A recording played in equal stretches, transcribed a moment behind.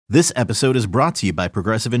This episode is brought to you by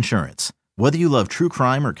Progressive Insurance. Whether you love true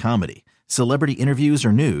crime or comedy, celebrity interviews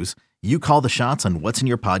or news, you call the shots on what's in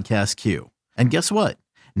your podcast queue. And guess what?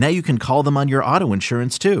 Now you can call them on your auto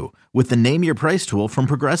insurance too with the Name Your Price tool from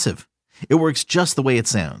Progressive. It works just the way it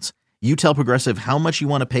sounds. You tell Progressive how much you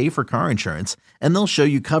want to pay for car insurance, and they'll show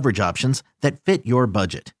you coverage options that fit your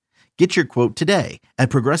budget. Get your quote today at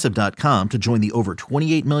Progressive.com to join the over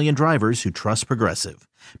 28 million drivers who trust Progressive.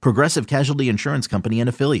 Progressive Casualty Insurance Company and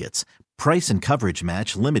Affiliates. Price and coverage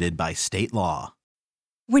match limited by state law.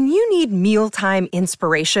 When you need mealtime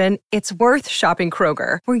inspiration, it's worth shopping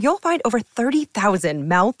Kroger, where you'll find over 30,000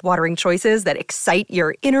 mouth-watering choices that excite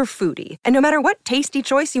your inner foodie. And no matter what tasty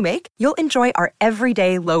choice you make, you'll enjoy our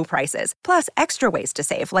everyday low prices, plus extra ways to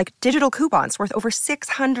save, like digital coupons worth over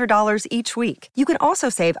 $600 each week. You can also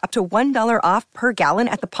save up to $1 off per gallon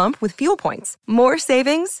at the pump with fuel points. More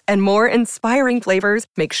savings and more inspiring flavors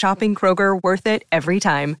make shopping Kroger worth it every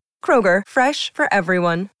time. Kroger, fresh for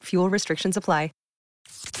everyone. Fuel restrictions apply.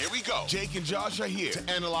 Here we go. Jake and Josh are here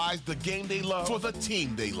to analyze the game they love for the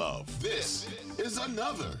team they love. This is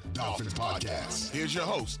another Dolphins podcast. Here's your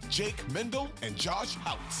host, Jake Mendel and Josh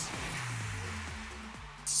Houtz.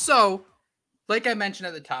 So, like I mentioned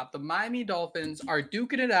at the top, the Miami Dolphins are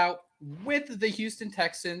duking it out with the Houston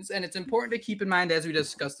Texans, and it's important to keep in mind as we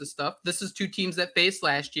discuss this stuff. This is two teams that faced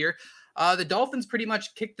last year. The Dolphins pretty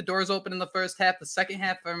much kicked the doors open in the first half. The second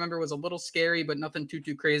half, if I remember, was a little scary, but nothing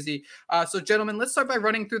too crazy. So, gentlemen, let's start by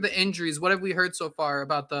running through the injuries. What have we heard so far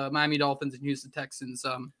about the Miami Dolphins and Houston Texans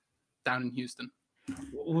down in Houston?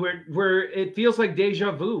 It feels like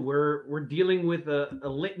deja vu. We're dealing with a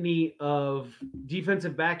litany of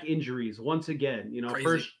defensive back injuries once again. You know,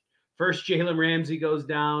 Crazy. first Jalen Ramsey goes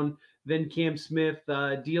down. Then Cam Smith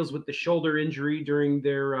deals with the shoulder injury during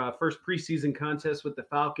their first preseason contest with the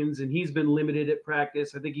Falcons, and he's been limited at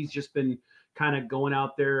practice. I think he's just been kind of going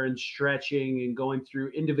out there and stretching and going through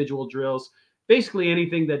individual drills, basically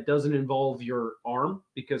anything that doesn't involve your arm,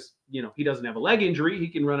 because, you know, he doesn't have a leg injury. He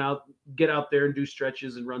can get out there and do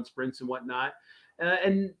stretches and run sprints and whatnot.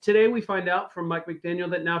 And today we find out from Mike McDaniel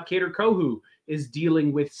that now Kader Kohou is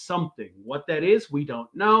dealing with something. What that is, we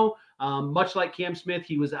don't know. Much like Cam Smith,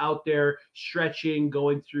 he was out there stretching,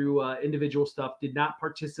 going through individual stuff, did not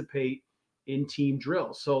participate in team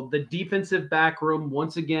drills. So the defensive back room,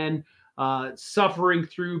 once again, battling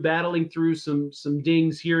through some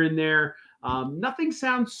dings here and there. Nothing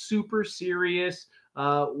sounds super serious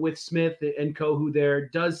with Smith and Kohou there.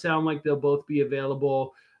 Does sound like they'll both be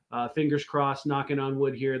available. Fingers crossed, knocking on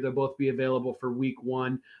wood here, they'll both be available for week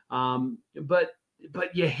one. But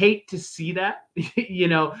you hate to see that. You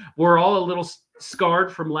know, we're all a little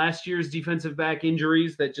scarred from last year's defensive back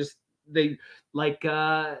injuries that they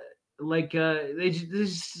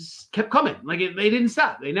just kept coming. They didn't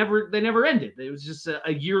stop. They never ended. It was just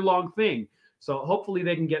a year-long thing. So hopefully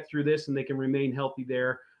they can get through this and they can remain healthy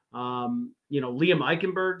there. Liam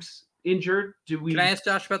Eichenberg's injured. Can I ask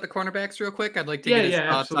Josh about the cornerbacks real quick? I'd like to get his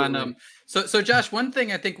thoughts on them. So Josh, one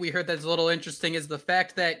thing I think we heard that's a little interesting is the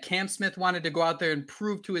fact that Cam Smith wanted to go out there and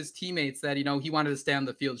prove to his teammates that, you know, he wanted to stay on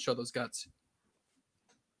the field, show those guts.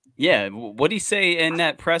 Yeah, what'd he say in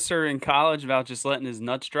that presser in college about just letting his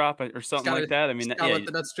nuts drop or something like that? I mean, let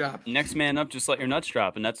the nuts drop. Next man up, just let your nuts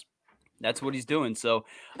drop, and that's what he's doing. So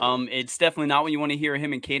it's definitely not what you want to hear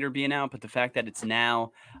him and Kader being out, but the fact that it's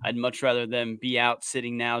now, I'd much rather them be out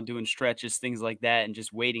sitting now, doing stretches, things like that, and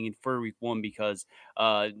just waiting for week one, because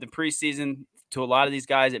the preseason, to a lot of these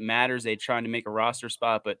guys, it matters. They're trying to make a roster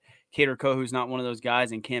spot, but Kader Kohou's not one of those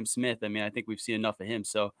guys, and Cam Smith, I mean, I think we've seen enough of him.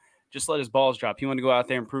 So just let his balls drop. He wanted to go out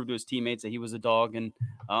there and prove to his teammates that he was a dog, and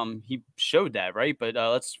he showed that, right? But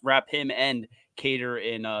let's wrap him and Kader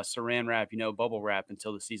in saran wrap, bubble wrap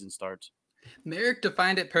until the season starts. Merrick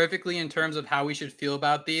defined it perfectly in terms of how we should feel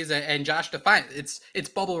about these, and Josh defined it. It's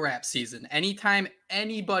bubble wrap season. Anytime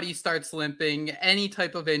anybody starts limping, any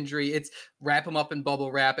type of injury, it's wrap them up in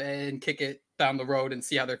bubble wrap and kick it down the road and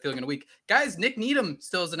see how they're feeling in a week. Guys, Nick Needham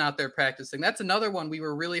still isn't out there practicing. That's another one we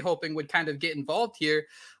were really hoping would kind of get involved here.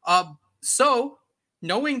 So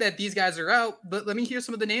knowing that these guys are out, but let me hear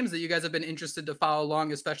some of the names that you guys have been interested to follow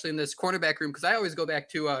along, especially in this cornerback room, because I always go back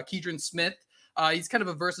to Keidron Smith. He's kind of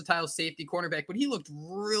a versatile safety cornerback, but he looked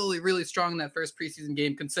really, really strong in that first preseason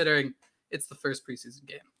game, considering it's the first preseason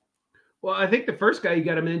game. Well, I think the first guy you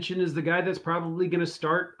got to mention is the guy that's probably going to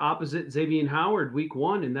start opposite Xavier Howard week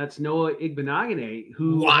one, and that's Noah Igbenogany,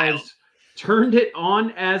 who has turned it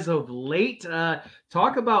on as of late.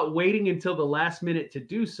 Talk about waiting until the last minute to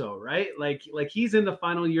do so, right? Like he's in the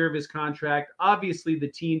final year of his contract. Obviously, the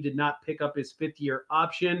team did not pick up his fifth-year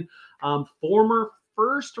option. Former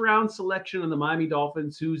first-round selection of the Miami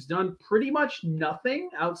Dolphins, who's done pretty much nothing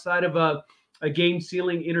outside of a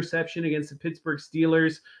game-sealing interception against the Pittsburgh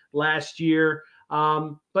Steelers last year.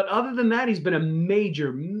 But other than that, he's been a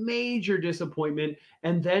major, major disappointment.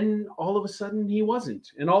 And then all of a sudden he wasn't.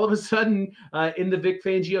 And all of a sudden in the Vic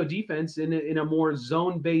Fangio defense, in a more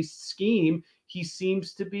zone-based scheme, he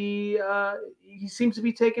seems to be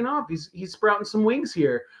taking off. He's sprouting some wings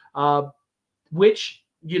here, which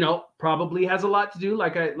probably has a lot to do,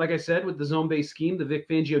 like I said, with the zone-based scheme, the Vic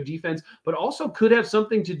Fangio defense, but also could have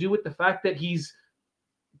something to do with the fact that he's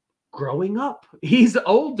growing up. He's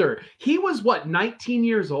older. He was 19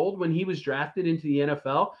 years old when he was drafted into the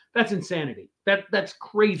NFL. That's insanity. That's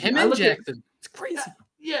crazy. Him and Jackson. It's crazy.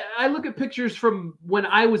 Yeah, I look at pictures from when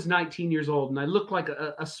I was 19 years old, and I look like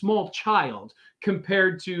a small child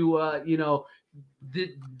compared to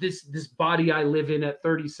this body I live in at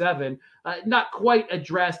 37. Not quite a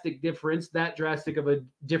drastic difference, that drastic of a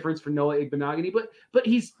difference for Noah Igbenogany, but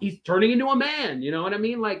he's turning into a man. You know what I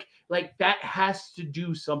mean? Like that has to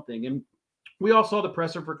do something. And we all saw the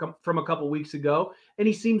presser from a couple weeks ago, and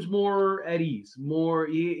he seems more at ease.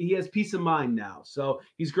 He has peace of mind now. So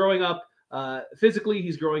he's growing up physically,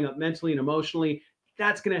 he's growing up mentally and emotionally.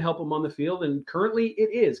 That's going to help him on the field, and currently it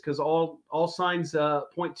is, because all signs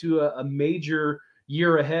point to a major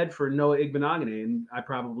year ahead for Noah Igbenogany, and I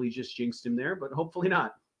probably just jinxed him there, but hopefully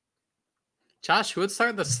not. Josh, who would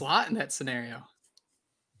start the slot in that scenario?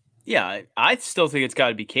 Yeah, I still think it's got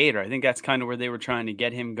to be Cater. I think that's kind of where they were trying to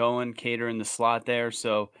get him going, Cater in the slot there.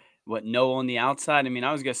 So Noah on the outside? I mean,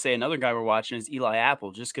 I was going to say another guy we're watching is Eli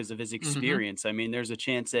Apple, just because of his experience. I mean, there's a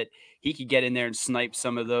chance that he could get in there and snipe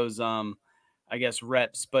some of those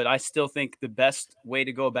reps, but I still think the best way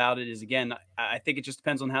to go about it is, again, I think it just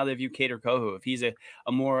depends on how they view Cater Kohu. If he's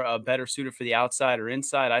a better suitor for the outside or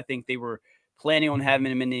inside, I think they were planning on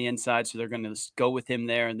having him in the inside, so they're going to go with him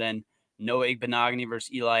there. And then Noah Igbenogany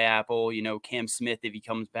versus Eli Apple, Cam Smith, if he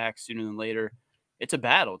comes back sooner than later. It's a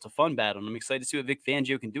battle. It's a fun battle, and I'm excited to see what Vic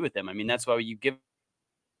Fangio can do with them. I mean, that's why you give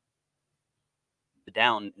the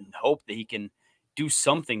down and hope that he can do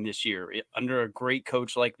something this year under a great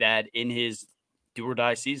coach like that in his do or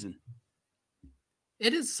die season.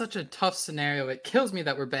 It is such a tough scenario. It kills me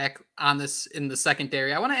that we're back on this in the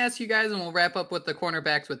secondary. I want to ask you guys, and we'll wrap up with the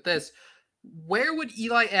cornerbacks with this. Where would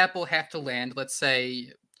Eli Apple have to land, let's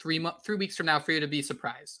say 3 weeks from now, for you to be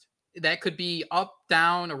surprised? That could be up,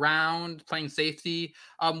 down, around, playing safety.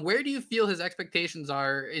 Where do you feel his expectations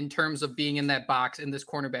are in terms of being in that box in this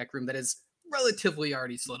cornerback room that is relatively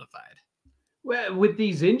already solidified? Well, with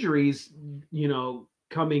these injuries,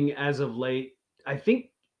 coming as of late, I think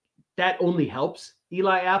that only helps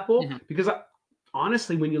Eli Apple because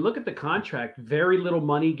honestly, when you look at the contract, very little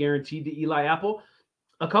money guaranteed to Eli Apple.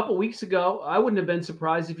 A couple weeks ago, I wouldn't have been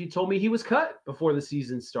surprised if you told me he was cut before the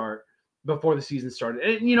season started.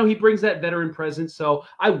 And, he brings that veteran presence. So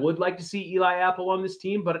I would like to see Eli Apple on this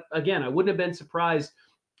team. But again, I wouldn't have been surprised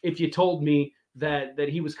if you told me that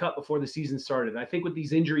he was cut before the season started. I think with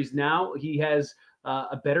these injuries now, he has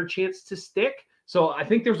a better chance to stick. So I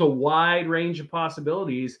think there's a wide range of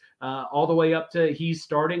possibilities, all the way up to he's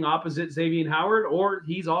starting opposite Xavier Howard, or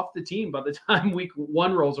he's off the team by the time week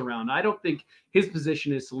 1 rolls around. I don't think his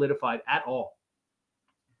position is solidified at all.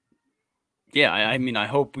 Yeah, I mean, I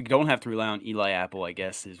hope we don't have to rely on Eli Apple, I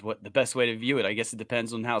guess, is what the best way to view it. I guess it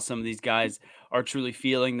depends on how some of these guys are truly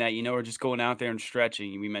feeling that, are just going out there and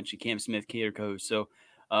stretching. We mentioned Cam Smith, Cater Kohu. So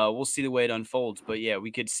we'll see the way it unfolds. But, yeah,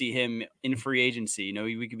 we could see him in free agency.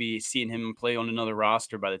 We could be seeing him play on another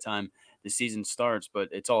roster by the time the season starts. But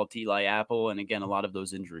it's all to Eli Apple and, again, a lot of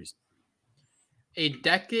those injuries. A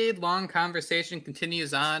decade-long conversation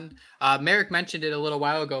continues on. Merrick mentioned it a little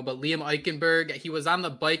while ago, but Liam Eichenberg, he was on the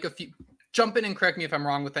bike jump in and correct me if I'm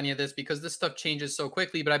wrong with any of this, because this stuff changes so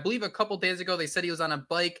quickly. But I believe a couple days ago, they said he was on a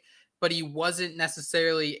bike, but he wasn't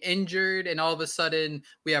necessarily injured. And all of a sudden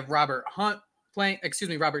we have Robert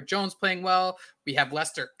Jones playing well. We have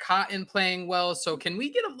Lester Cotton playing well. So can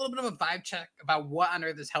we get a little bit of a vibe check about what on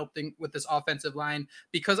earth is helping with this offensive line?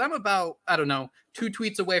 Because I'm about, 2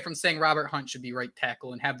 tweets away from saying Robert Hunt should be right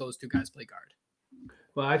tackle and have those two guys play guard.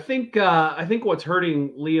 Well, I think what's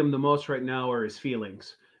hurting Liam the most right now are his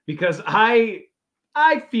feelings. Because I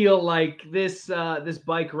feel like this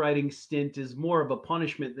bike riding stint is more of a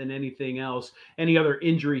punishment than anything else, any other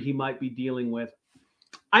injury he might be dealing with.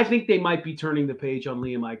 I think they might be turning the page on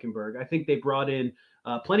Liam Eichenberg. I think they brought in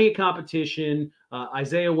plenty of competition.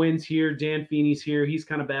 Isaiah Wynn's here. Dan Feeney's here. He's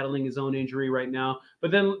kind of battling his own injury right now.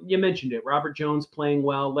 But then you mentioned it. Robert Jones playing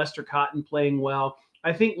well. Lester Cotton playing well.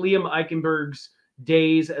 I think Liam Eichenberg's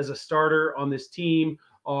days as a starter on this team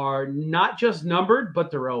are not just numbered,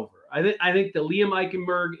 but they're over. I think the Liam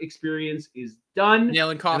Eichenberg experience is done. Nail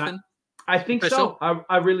and coffin. I think Official? so.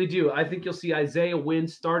 I really do. I think you'll see Isaiah Wynn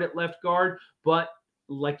start at left guard, but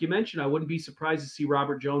like you mentioned, I wouldn't be surprised to see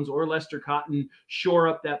Robert Jones or Lester Cotton shore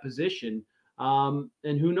up that position. And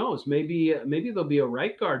who knows? Maybe there'll be a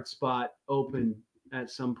right guard spot open at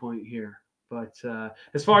some point here. But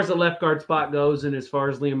as far as the left guard spot goes, and as far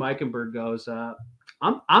as Liam Eichenberg goes,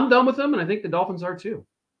 I'm done with him, and I think the Dolphins are too.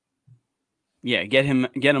 Yeah, get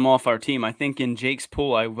him off our team. I think in Jake's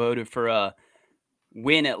pool, I voted for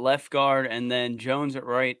Wynn at left guard, and then Jones at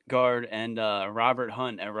right guard, and Robert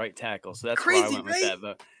Hunt at right tackle. So that's Crazy, where I went right? with that.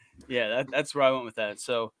 But yeah, that's where I went with that.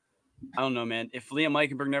 So I don't know, man. If Liam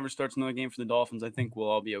Eichenberg never starts another game for the Dolphins, I think we'll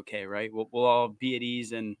all be okay, right? We'll all be at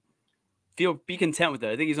ease and be content with it.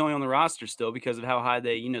 I think he's only on the roster still because of how high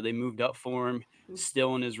they moved up for him,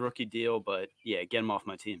 still in his rookie deal. But yeah, get him off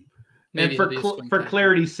my team. Maybe and for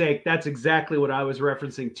clarity's sake, that's exactly what I was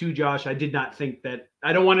referencing to, Josh. I did not think that.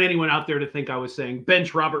 I don't want anyone out there to think I was saying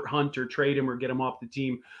bench Robert Hunt or trade him or get him off the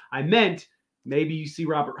team. I meant maybe you see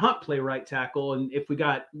Robert Hunt play right tackle, and if we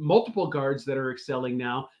got multiple guards that are excelling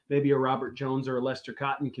now, maybe a Robert Jones or a Lester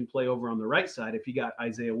Cotton can play over on the right side if you got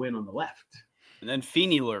Isaiah Wynn on the left. And then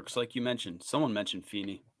Feeney lurks, like you mentioned. Someone mentioned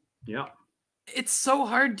Feeney. Yeah. It's so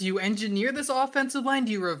hard. Do you engineer this offensive line?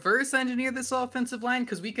 Do you reverse engineer this offensive line?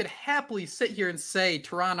 Because we could happily sit here and say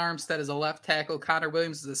Teron Armstead is a left tackle, Connor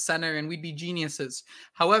Williams is a center, and we'd be geniuses.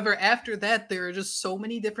 However, after that, there are just so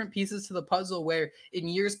many different pieces to the puzzle where in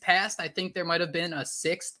years past, I think there might have been a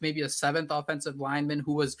sixth, maybe a seventh offensive lineman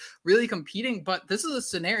who was really competing. But this is a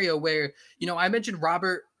scenario where, I mentioned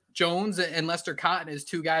Robert Jones and Lester Cotton as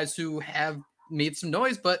two guys who have made some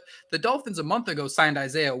noise, but the Dolphins a month ago signed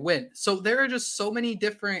Isaiah Wynn. So there are just so many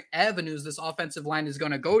different avenues this offensive line is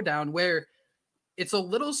going to go down where it's a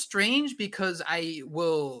little strange because I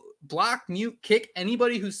will block, mute, kick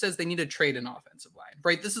anybody who says they need to trade an offensive line,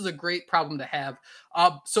 right? This is a great problem to have.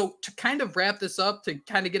 So to kind of wrap this up, to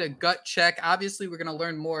kind of get a gut check, obviously we're going to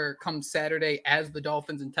learn more come Saturday as the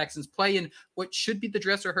Dolphins and Texans play in what should be the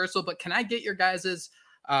dress rehearsal, but can I get your guys's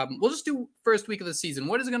we'll just do first week of the season.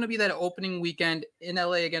 What is going to be that opening weekend in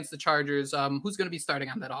LA against the Chargers? Who's going to be starting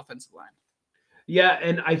on that offensive line? Yeah,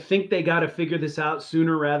 and I think they got to figure this out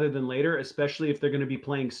sooner rather than later, especially if they're going to be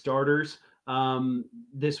playing starters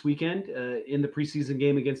this weekend in the preseason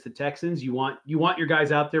game against the Texans. You want your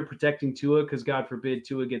guys out there protecting Tua because God forbid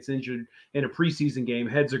Tua gets injured in a preseason game.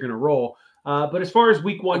 Heads are going to roll. But as far as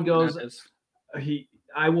week one goes,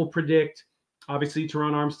 I will predict. Obviously,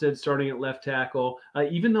 Teron Armstead starting at left tackle.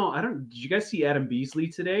 Even though did you guys see Adam Beasley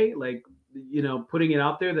today? Putting it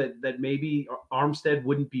out there that maybe Armstead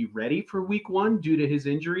wouldn't be ready for week one due to his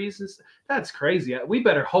injuries. That's crazy. We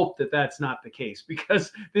better hope that that's not the case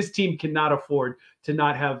because this team cannot afford to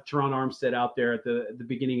not have Teron Armstead out there at the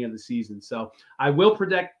beginning of the season. So I will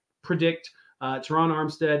predict Teron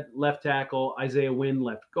Armstead left tackle, Isaiah Wynn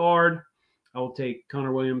left guard. I will take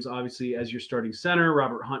Connor Williams, obviously, as your starting center,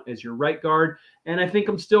 Robert Hunt as your right guard. And I think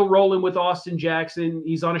I'm still rolling with Austin Jackson.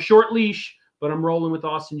 He's on a short leash, but I'm rolling with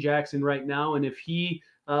Austin Jackson right now. And if he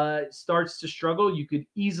starts to struggle, you could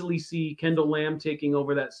easily see Kendall Lamb taking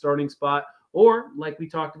over that starting spot. Or, like we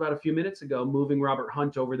talked about a few minutes ago, moving Robert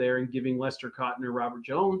Hunt over there and giving Lester Cotton or Robert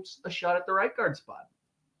Jones a shot at the right guard spot.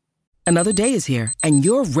 Another day is here, and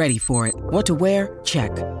you're ready for it. What to wear?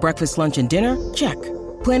 Check. Breakfast, lunch, and dinner? Check.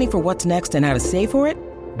 Planning for what's next and how to save for it?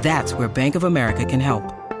 That's where Bank of America can help.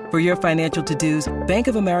 For your financial to-dos, Bank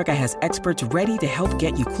of America has experts ready to help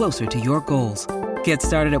get you closer to your goals. Get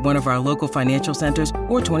started at one of our local financial centers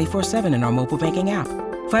or 24/7 in our mobile banking app.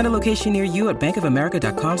 Find a location near you at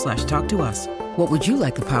bankofamerica.com/talktous. What would you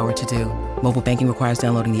like the power to do? Mobile banking requires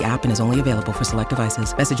downloading the app and is only available for select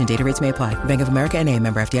devices. Message and data rates may apply. Bank of America N.A.,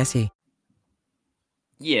 member FDIC.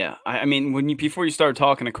 Yeah, I mean, before you started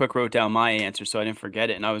talking, I quick wrote down my answer so I didn't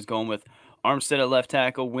forget it, and I was going with Armstead at left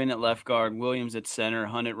tackle, Wynn at left guard, Williams at center,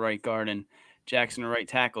 Hunt at right guard, and Jackson at right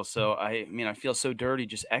tackle. So I feel so dirty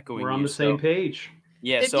just echoing. We're on the same page.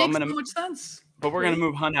 Yeah, it so makes I'm gonna. so much sense. But we're gonna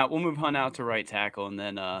move Hunt out. We'll move Hunt out to right tackle, and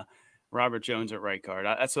then Robert Jones at right guard.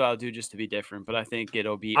 That's what I'll do just to be different. But I think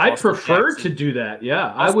it'll be. I prefer to do that.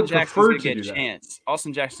 Yeah, I would prefer to get do a that. chance.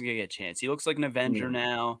 Austin Jackson's gonna get a chance. He looks like an Avenger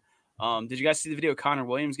now. Did you guys see the video of Connor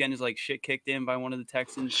Williams getting his shit kicked in by one of the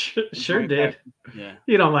Texans? Sure did. Yeah.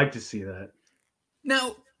 You don't like to see that.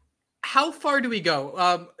 Now, how far do we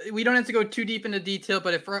go? We don't have to go too deep into detail,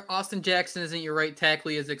 but if Austin Jackson isn't your right tackle,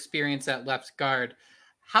 he has experience at left guard.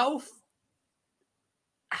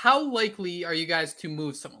 how likely are you guys to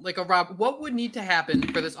move someone like a Rob? What would need to happen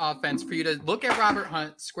for this offense for you to look at Robert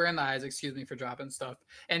Hunt square in the eyes, excuse me for dropping stuff,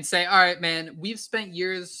 and say, all right, man, we've spent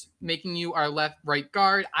years making you our right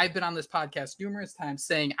guard. I've been on this podcast numerous times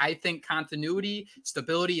saying I think continuity,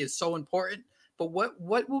 stability is so important. But what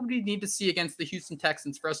would we need to see against the Houston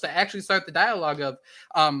Texans for us to actually start the dialogue of,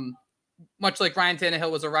 much like Ryan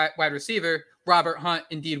Tannehill was a wide receiver, Robert Hunt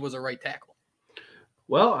indeed was a right tackle?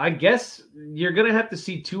 Well, I guess you're going to have to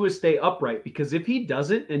see Tua stay upright, because if he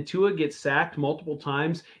doesn't and Tua gets sacked multiple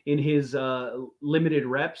times in his limited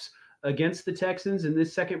reps against the Texans in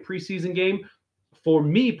this second preseason game, for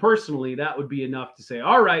me personally, that would be enough to say,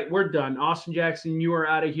 all right, we're done. Austin Jackson, you are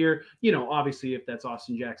out of here. Obviously, if that's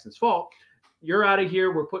Austin Jackson's fault, you're out of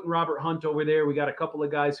here. We're putting Robert Hunt over there. We got a couple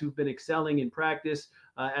of guys who've been excelling in practice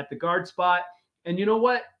at the guard spot. And you know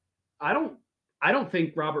what? I don't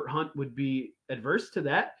think Robert Hunt would be adverse to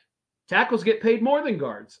that. Tackles get paid more than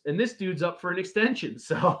guards, and this dude's up for an extension.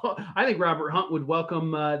 So I think Robert Hunt would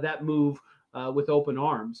welcome that move with open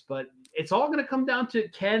arms. But it's all going to come down to,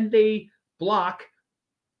 can they block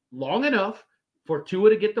long enough for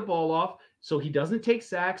Tua to get the ball off so he doesn't take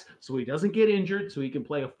sacks, so he doesn't get injured, so he can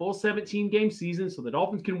play a full 17-game season, so the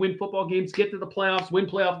Dolphins can win football games, get to the playoffs, win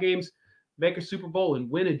playoff games, make a Super Bowl, and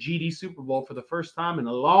win a GD Super Bowl for the first time in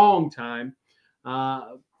a long time.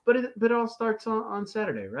 But it all starts on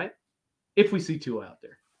Saturday, right? If we see Tua out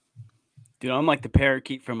there. Dude, I'm like the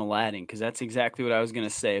parakeet from Aladdin, because that's exactly what I was going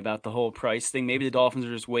to say about the whole price thing. Maybe the Dolphins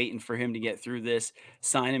are just waiting for him to get through this,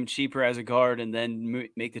 sign him cheaper as a guard, and then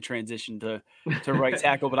make the transition to right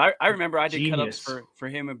tackle. But I remember I did cut-ups for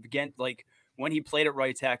him again, like when he played at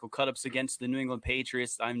right tackle, cut-ups against the New England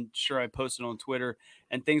Patriots. I'm sure I posted on Twitter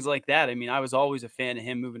and things like that. I mean, I was always a fan of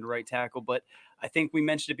him moving to right tackle, but I think we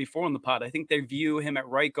mentioned it before on the pod. I think they view him at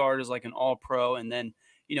right guard as like an all-pro, and then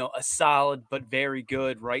a solid but very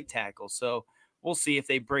good right tackle. So we'll see if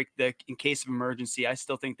they break in case of emergency. I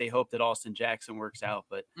still think they hope that Austin Jackson works out,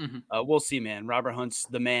 but we'll see, man. Robert Hunt's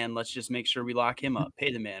the man. Let's just make sure we lock him up,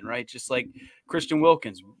 pay the man, right? Just like Christian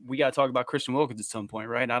Wilkins. We got to talk about Christian Wilkins at some point,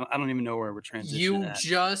 right? I don't even know where we're transitioning. You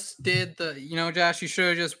just did Josh, you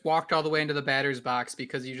should have just walked all the way into the batter's box,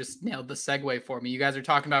 because you just nailed the segue for me. You guys are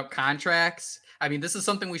talking about contracts. I mean, this is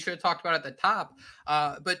something we should have talked about at the top,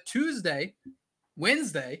 but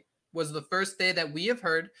Wednesday was the first day that we have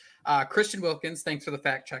heard Christian Wilkins. Thanks for the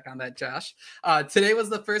fact check on that, Josh. Today was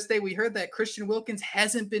the first day we heard that Christian Wilkins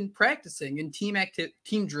hasn't been practicing in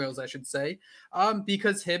team drills, I should say,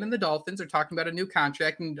 because him and the Dolphins are talking about a new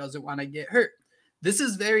contract and he doesn't want to get hurt. This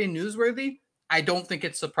is very newsworthy. I don't think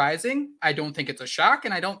it's surprising. I don't think it's a shock,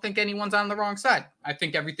 and I don't think anyone's on the wrong side. I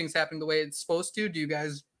think everything's happening the way it's supposed to. Do you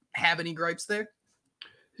guys have any gripes there?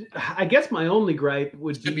 I guess my only gripe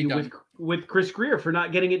would be with Chris Grier for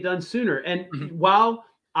not getting it done sooner. And while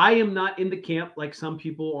I am not in the camp like some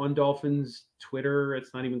people on Dolphins Twitter,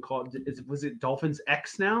 it's not even called, was it Dolphins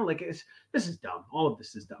X now? Like, this is dumb. All of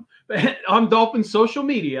this is dumb. But on Dolphins social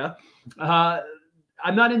media,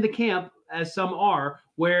 I'm not in the camp, as some are,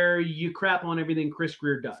 where you crap on everything Chris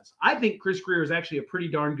Grier does. I think Chris Grier is actually a pretty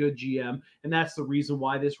darn good GM, and that's the reason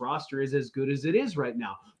why this roster is as good as it is right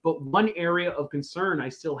now. But one area of concern I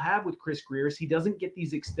still have with Chris Grier is he doesn't get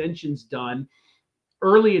these extensions done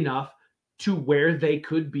early enough to where they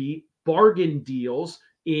could be bargain deals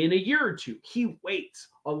in a year or two. He waits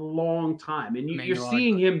a long time, and you're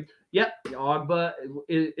seeing him. Yep, Ogba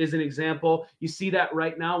is an example. You see that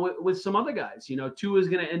right now with some other guys. Tua is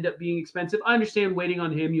going to end up being expensive. I understand waiting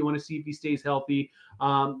on him. You want to see if he stays healthy.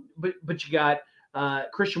 But you got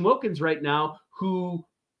Christian Wilkins right now, who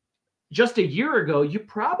just a year ago, you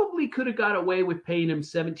probably could have got away with paying him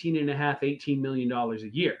 $17.5–18 million a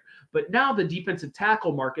year. But now the defensive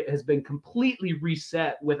tackle market has been completely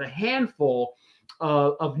reset with a handful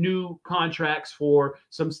of new contracts for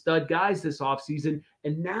some stud guys this offseason.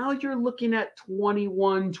 And now you're looking at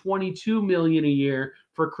 $21–22 million a year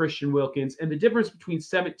for Christian Wilkins. And the difference between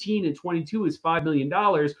 17 and 22 is $5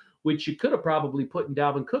 million, which you could have probably put in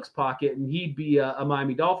Dalvin Cook's pocket, and he'd be a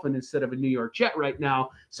Miami Dolphin instead of a New York Jet right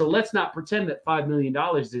now. So let's not pretend that $5 million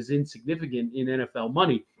is insignificant in NFL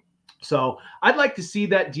money. So I'd like to see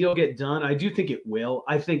that deal get done. I do think it will.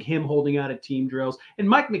 I think him holding out at team drills, and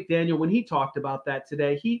Mike McDaniel, when he talked about that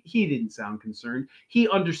today, he didn't sound concerned. He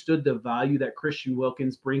understood the value that Christian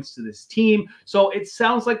Wilkins brings to this team. So it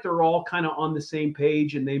sounds like they're all kind of on the same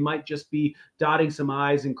page, and they might just be dotting some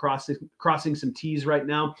I's and crossing some T's right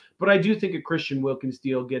now. But I do think a Christian Wilkins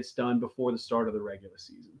deal gets done before the start of the regular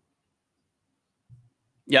season.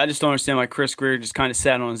 Yeah, I just don't understand why Chris Greer just kind of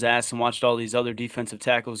sat on his ass and watched all these other defensive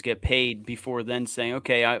tackles get paid before then saying,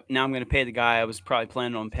 okay, now I'm going to pay the guy I was probably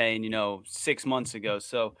planning on paying, 6 months ago.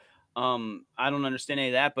 So I don't understand any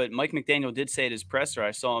of that. But Mike McDaniel did say at his presser,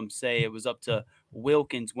 I saw him say it was up to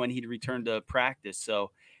Wilkins when he'd return to practice.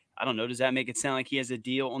 So I don't know. Does that make it sound like he has a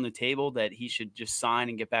deal on the table that he should just sign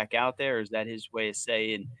and get back out there? Or is that his way of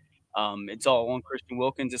saying it's all on Christian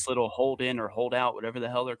Wilkins, this little hold in or hold out, whatever the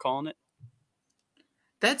hell they're calling it?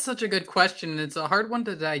 That's such a good question, and it's a hard one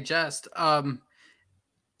to digest.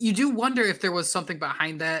 You do wonder if there was something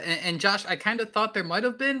behind that. And Josh, I kind of thought there might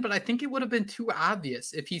have been, but I think it would have been too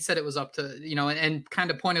obvious if he said it was up to, and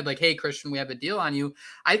kind of pointed like, hey, Christian, we have a deal on you.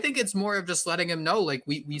 I think it's more of just letting him know, like,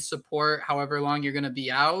 we support however long you're going to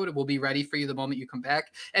be out. We'll be ready for you the moment you come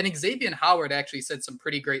back. And Xavier Howard actually said some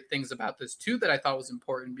pretty great things about this, too, that I thought was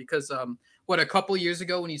important because, a couple years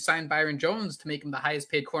ago when he signed Byron Jones to make him the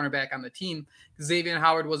highest paid cornerback on the team, Xavier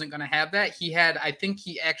Howard wasn't going to have that. I think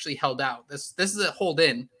he actually held out. This is a hold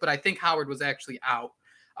in, but I think Howard was actually out.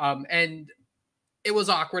 And it was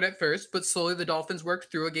awkward at first, but slowly the Dolphins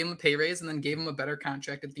worked through, gave him a pay raise, and then gave him a better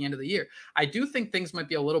contract at the end of the year. I do think things might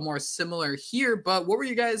be a little more similar here, but what were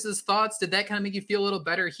you guys' thoughts? Did that kind of make you feel a little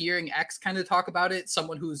better hearing X kind of talk about it?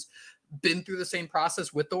 Someone who's been through the same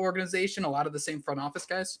process with the organization, a lot of the same front office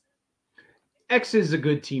guys? X is a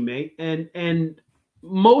good teammate, and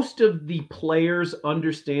most of the players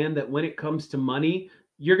understand that when it comes to money,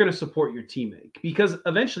 you're going to support your teammate because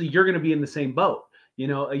eventually you're going to be in the same boat.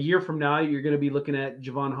 A year from now, you're going to be looking at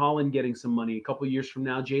Javon Holland getting some money. A couple of years from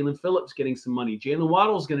now, Jalen Phillips getting some money. Jalen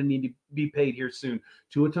Waddle is going to need to be paid here soon.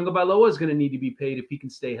 Tua Tagovailoa is going to need to be paid if he can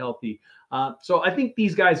stay healthy. So I think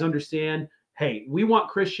these guys understand, hey, we want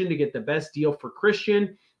Christian to get the best deal for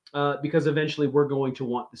Christian. Because eventually we're going to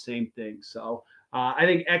want the same thing. So I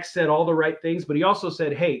think X said all the right things, but he also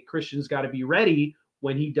said, hey, Christian's got to be ready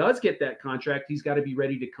when he does get that contract. He's got to be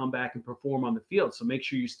ready to come back and perform on the field. So make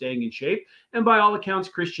sure you're staying in shape. And by all accounts,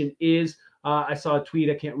 Christian is. I saw a tweet,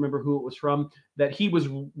 I can't remember who it was from, that he was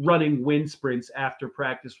running wind sprints after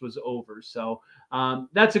practice was over. So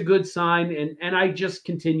that's a good sign. And I just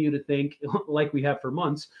continue to think, like we have for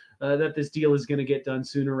months, that this deal is going to get done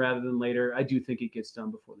sooner rather than later. I do think it gets done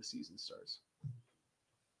before the season starts.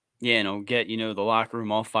 Yeah, and it'll get, the locker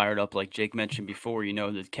room all fired up like Jake mentioned before,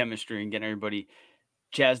 the chemistry and getting everybody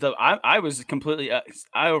jazzed up. I was completely,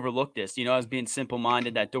 I overlooked this. I was being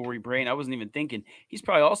simple-minded, that Dory brain. I wasn't even thinking. He's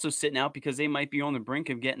probably also sitting out because they might be on the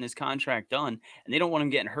brink of getting this contract done, and they don't want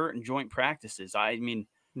him getting hurt in joint practices. I mean,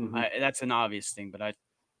 that's an obvious thing, but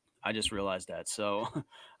I just realized that. So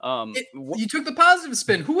you took the positive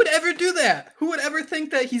spin. Who would ever do that? Who would ever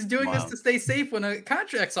think that he's doing this to stay safe when a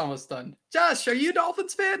contract's almost done? Josh, are you a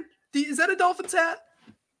Dolphins fan? Is that a Dolphins hat?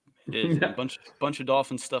 It is. A bunch of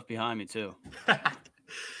Dolphins stuff behind me too.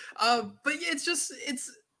 But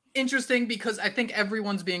it's interesting because I think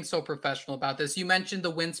everyone's being so professional about this. You mentioned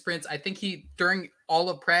the wind sprints. I think during all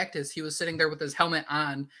of practice, he was sitting there with his helmet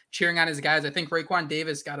on, cheering on his guys. I think Raekwon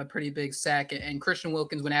Davis got a pretty big sack, and Christian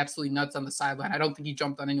Wilkins went absolutely nuts on the sideline. I don't think he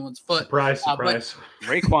jumped on anyone's foot. Surprise.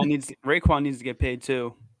 Raekwon needs to get paid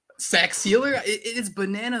too. Sack sealer, it's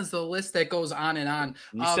bananas, the list that goes on and on.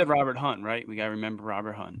 You said Robert Hunt, right? We got to remember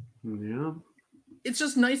Robert Hunt. Yeah. It's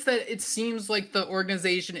just nice that it seems like the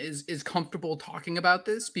organization is comfortable talking about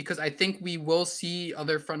this because I think we will see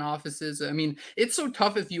other front offices. I mean, it's so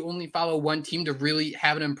tough if you only follow one team to really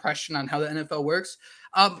have an impression on how the NFL works.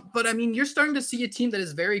 But I mean, you're starting to see a team that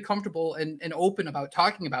is very comfortable and open about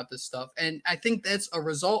talking about this stuff. And I think that's a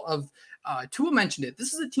result of, Tua mentioned it,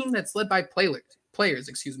 this is a team that's led by players.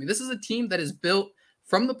 This is a team that is built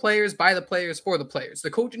from the players, by the players, for the players.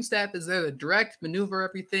 The coaching staff is there to direct, maneuver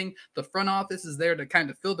everything. The front office is there to kind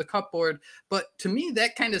of fill the cupboard. But to me,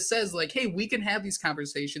 that kind of says like, hey, we can have these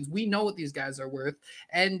conversations. We know what these guys are worth.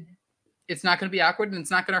 And it's not going to be awkward and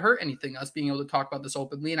it's not going to hurt anything, us being able to talk about this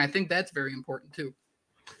openly. And I think that's very important too.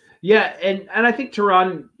 Yeah, and I think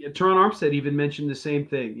Teron Armstead even mentioned the same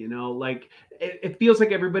thing. Like it feels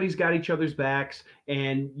like everybody's got each other's backs,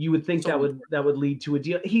 and you would think that would lead to a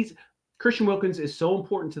deal. Christian Wilkins is so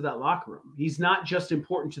important to that locker room. He's not just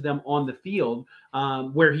important to them on the field,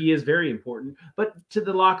 where he is very important, but to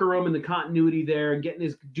the locker room and the continuity there and getting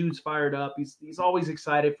his dudes fired up. He's always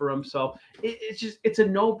excited for them. So it's a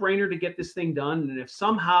no-brainer to get this thing done. And if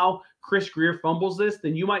somehow Chris Greer fumbles this,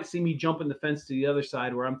 then you might see me jumping the fence to the other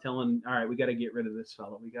side where I'm telling, all right, we got to get rid of this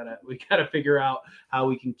fella. We got to figure out how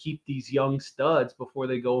we can keep these young studs before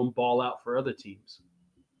they go and ball out for other teams.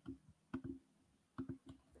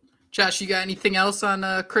 Josh, you got anything else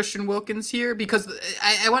on Christian Wilkins here? Because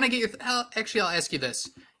I want to get your – actually, I'll ask you this.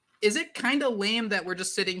 is it kind of lame that we're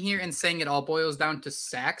just sitting here and saying it all boils down to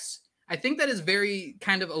sacks? I think that is very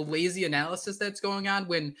kind of a lazy analysis that's going on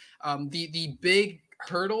when the big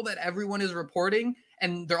hurdle that everyone is reporting,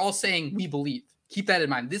 and they're all saying we believe. Keep that in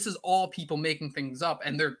mind. This is all people making things up,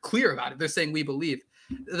 and they're clear about it. They're saying we believe.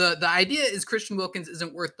 The idea is Christian Wilkins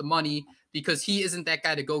isn't worth the money because he isn't that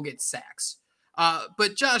guy to go get sacks.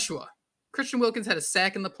 But Joshua, Christian Wilkins had a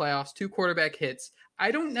sack in the playoffs, 2 quarterback hits.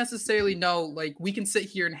 I don't necessarily know, like, we can sit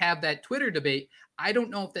here and have that Twitter debate. I don't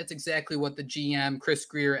know if that's exactly what the GM, Chris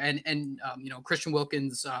Greer, and Christian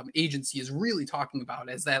Wilkins' agency is really talking about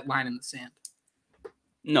as that line in the sand.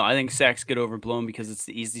 No, I think sacks get overblown because it's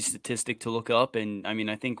the easy statistic to look up. And I mean,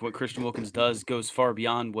 I think what Christian Wilkins does goes far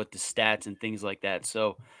beyond what the stats and things like that.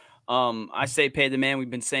 So I say pay the man.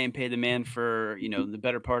 We've been saying pay the man for, the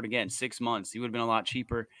better part, again, 6 months. He would have been a lot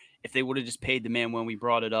cheaper if they would have just paid the man when we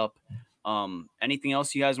brought it up. Anything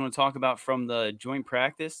else you guys want to talk about from the joint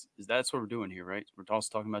practice? Is that's what we're doing here, right? We're also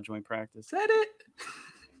talking about joint practice. Is that it?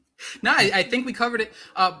 No, I think we covered it.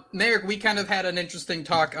 Merrick, we kind of had an interesting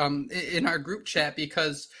talk in our group chat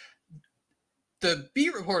because the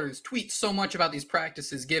beat reporters tweet so much about these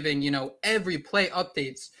practices, giving, every play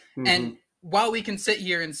updates. Mm-hmm. And while we can sit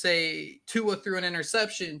here and say Tua threw an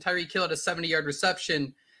interception, Tyreek Hill had a 70-yard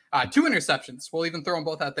reception, 2 interceptions, we'll even throw them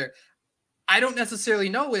both out there. I don't necessarily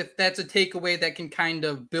know if that's a takeaway that can kind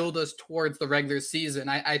of build us towards the regular season.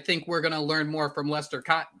 I think we're going to learn more from Lester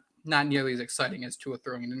Cotton. Not nearly as exciting as Tua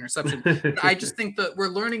throwing an interception. But I just think that we're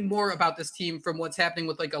learning more about this team from what's happening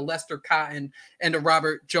with like a Lester Cotton and a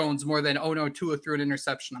Robert Jones more than, oh no, Tua threw an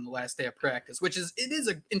interception on the last day of practice, it is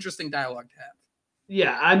an interesting dialogue to have.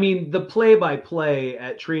 Yeah, I mean, the play-by-play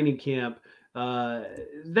at training camp,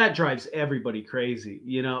 that drives everybody crazy.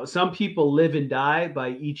 Some people live and die by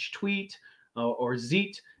each tweet or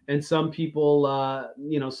zeet, and some people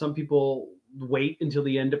wait until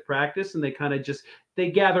the end of practice and they kind of they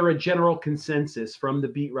gather a general consensus from the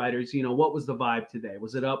beat writers. What was the vibe today?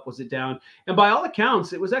 Was it up? Was it down? And by all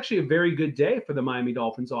accounts, it was actually a very good day for the Miami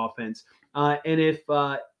Dolphins offense. And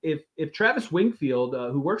if Travis Wingfield,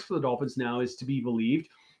 who works for the Dolphins now, is to be believed,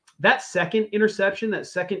 that second interception, that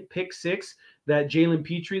second pick six that Jalen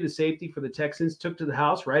Petrie, the safety for the Texans, took to the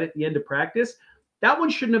house right at the end of practice, that one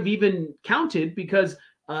shouldn't have even counted because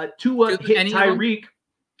Tua hit Tyreek.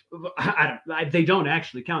 They don't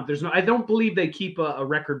actually count. I don't believe they keep a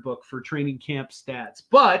record book for training camp stats.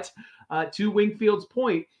 But to Wingfield's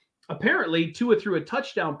point, apparently Tua threw a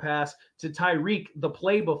touchdown pass to Tyreek the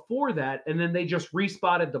play before that, and then they just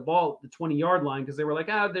respotted the ball at the 20-yard line because they were like,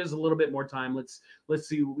 there's a little bit more time. Let's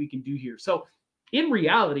see what we can do here. So in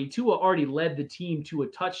reality, Tua already led the team to a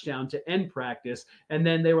touchdown to end practice, and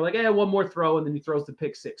then they were like, one more throw, and then he throws the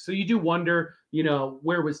pick six. So you do wonder,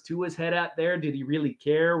 where was Tua's head at there? Did he really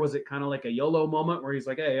care? Was it kind of like a YOLO moment where he's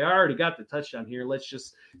like, hey, I already got the touchdown here. Let's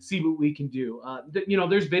just see what we can do.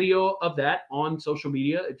 There's video of that on social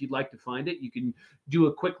media. If you'd like to find it, you can do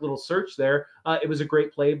a quick little search there. It was a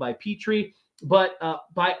great play by Petrie. But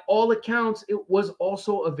by all accounts, it was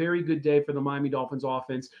also a very good day for the Miami Dolphins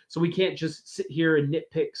offense. So we can't just sit here and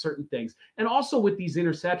nitpick certain things. And also with these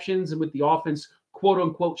interceptions and with the offense, quote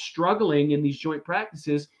unquote, struggling in these joint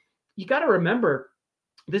practices, you got to remember,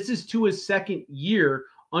 this is Tua's second year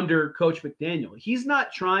under Coach McDaniel. He's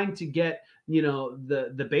not trying to get,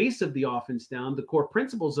 the base of the offense down, the core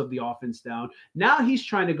principles of the offense down. Now he's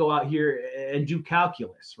trying to go out here and do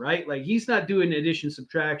calculus, right? Like he's not doing addition,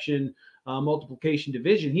 subtraction, multiplication,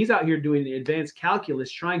 division. He's out here doing the advanced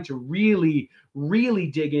calculus, trying to really, really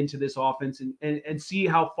dig into this offense and see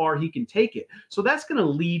how far he can take it. So that's going to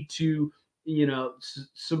lead to,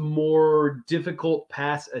 some more difficult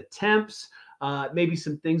pass attempts, maybe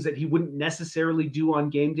some things that he wouldn't necessarily do on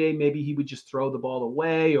game day. Maybe he would just throw the ball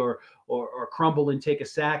away or crumble and take a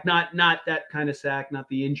sack. Not that kind of sack, not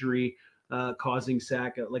the injury causing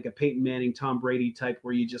sack, like a Peyton Manning, Tom Brady type,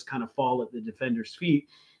 where you just kind of fall at the defender's feet.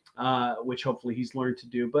 Which hopefully he's learned to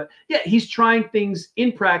do. But yeah, he's trying things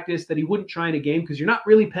in practice that he wouldn't try in a game because you're not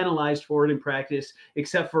really penalized for it in practice,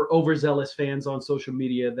 except for overzealous fans on social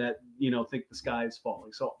media that, think the sky is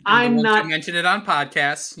falling. So I'm not mention it on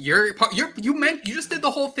podcasts. You just did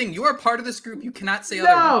the whole thing. You are part of this group. You cannot say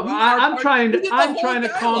no. I'm trying to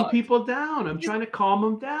calm people down. I'm trying to calm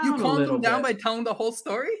them down. You calmed them down by telling the whole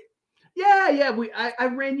story? Yeah. I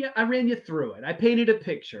ran you through it. I painted a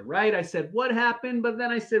picture, right? I said what happened, but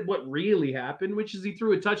then I said what really happened, which is he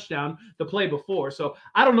threw a touchdown the play before. So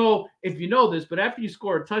I don't know if you know this, but after you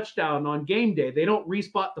score a touchdown on game day, they don't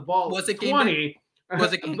respot the ball. Was it game day?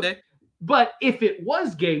 Was it game day? But if it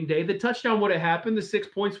was game day, the touchdown would have happened. The 6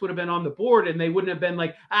 points would have been on the board, and they wouldn't have been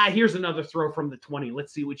like, here's another throw from the 20.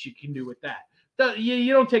 Let's see what you can do with that.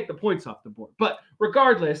 You don't take the points off the board. But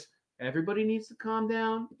regardless, everybody needs to calm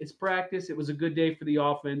down. It's practice. It was a good day for the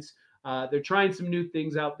offense. They're trying some new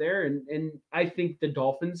things out there, and I think the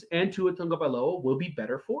Dolphins and Tua Tagovailoa will be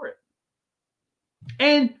better for it.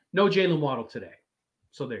 And no Jalen Waddle today.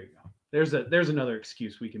 So there you go. There's another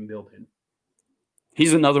excuse we can build in.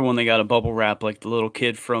 He's another one they got a bubble wrap, like the little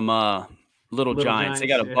kid from Little Giants. They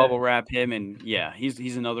got to bubble wrap him, and yeah,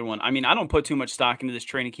 he's another one. I mean, I don't put too much stock into this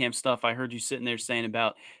training camp stuff. I heard you sitting there saying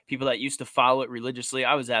about people that used to follow it religiously.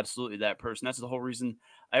 I was absolutely that person. That's the whole reason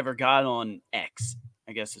I ever got on X,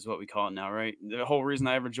 I guess is what we call it now, right? The whole reason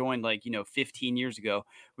I ever joined, 15 years ago,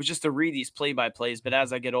 was just to read these play-by-plays. But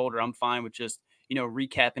as I get older, I'm fine with just,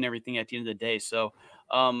 recapping everything at the end of the day. So,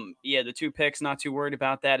 the 2 picks, not too worried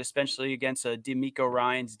about that, especially against D'Amico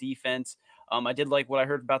Ryan's defense. I did like what I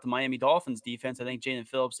heard about the Miami Dolphins defense. I think Jaden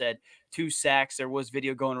Phillips had 2 sacks. There was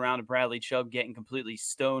video going around of Bradley Chubb getting completely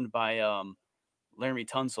stoned by Laramie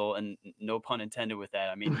Tunsil, and no pun intended with that.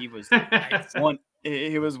 I mean, he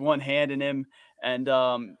was one-handing him. And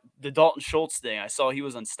the Dalton Schultz thing, I saw he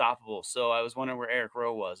was unstoppable. So I was wondering where Eric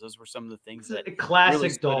Rowe was. Those were some of the things that classic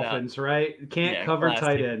really Dolphins, right? Can't cover classic.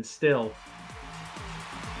 tight end still.